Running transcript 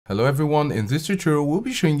Hello everyone, in this tutorial we'll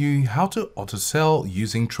be showing you how to auto sell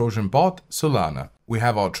using Trojan bot Solana. We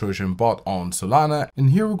have our Trojan bot on Solana and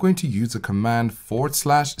here we're going to use the command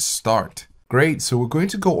 /start. Great, so we're going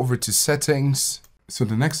to go over to settings. So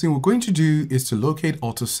the next thing we're going to do is to locate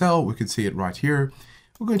auto sell. We can see it right here.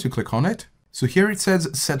 We're going to click on it. So here it says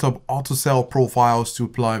set up auto sell profiles to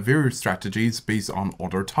apply various strategies based on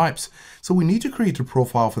order types. So we need to create a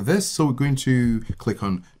profile for this. So we're going to click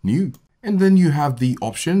on new. And then you have the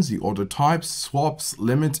options, the order types, swaps,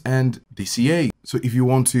 limit, and DCA. So if you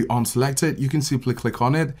want to unselect it, you can simply click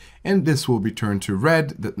on it and this will be turned to red.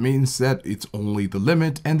 That means that it's only the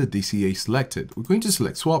limit and the DCA selected. We're going to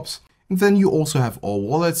select swaps. And then you also have all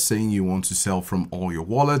wallets saying you want to sell from all your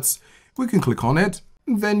wallets. We can click on it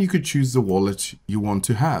and then you could choose the wallet you want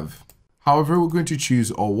to have. However, we're going to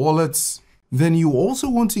choose all wallets. Then you also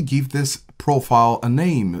want to give this profile a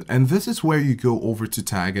name, and this is where you go over to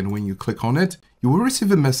tag, and when you click on it, you will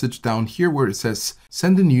receive a message down here where it says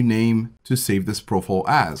send a new name to save this profile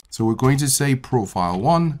as. So we're going to say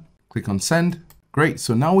profile1, click on send. Great,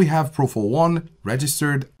 so now we have profile1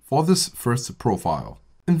 registered for this first profile.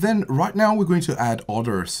 And then right now we're going to add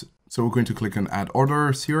orders. So we're going to click on add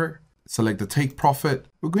orders here, select the take profit.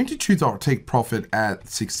 We're going to choose our take profit at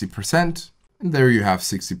 60%. And there you have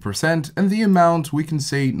 60%, and the amount we can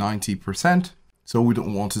say 90%. So we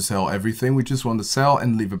don't want to sell everything, we just want to sell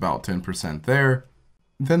and leave about 10% there.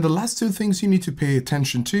 Then the last two things you need to pay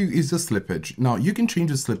attention to is the slippage. Now you can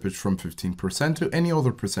change the slippage from 15% to any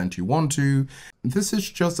other percent you want to. This is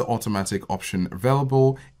just the automatic option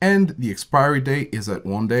available, and the expiry date is at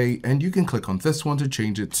 1 day, and you can click on this one to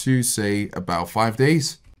change it to say about 5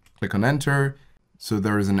 days. Click on enter. So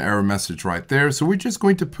there is an error message right there. So we're just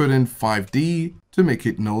going to put in 5D to make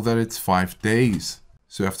it know that it's 5 days.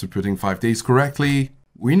 So after putting 5 days correctly,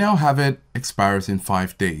 we now have it expires in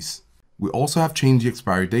 5 days. We also have changed the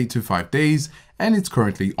expiry date to 5 days and it's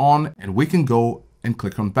currently on, and we can go and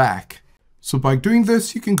click on back. So by doing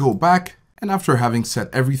this, you can go back, and after having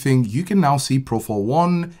set everything, you can now see profile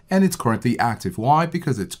 1 and it's currently active. Why?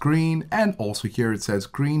 Because it's green, and also here it says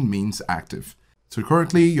green means active. So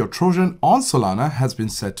currently your Trojan on Solana has been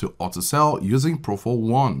set to auto sell using profile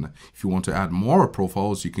 1. If you want to add more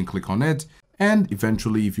profiles, you can click on it. And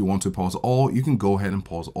eventually, if you want to pause all, you can go ahead and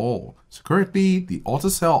pause all. So currently the auto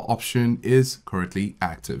sell option is currently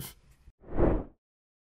active.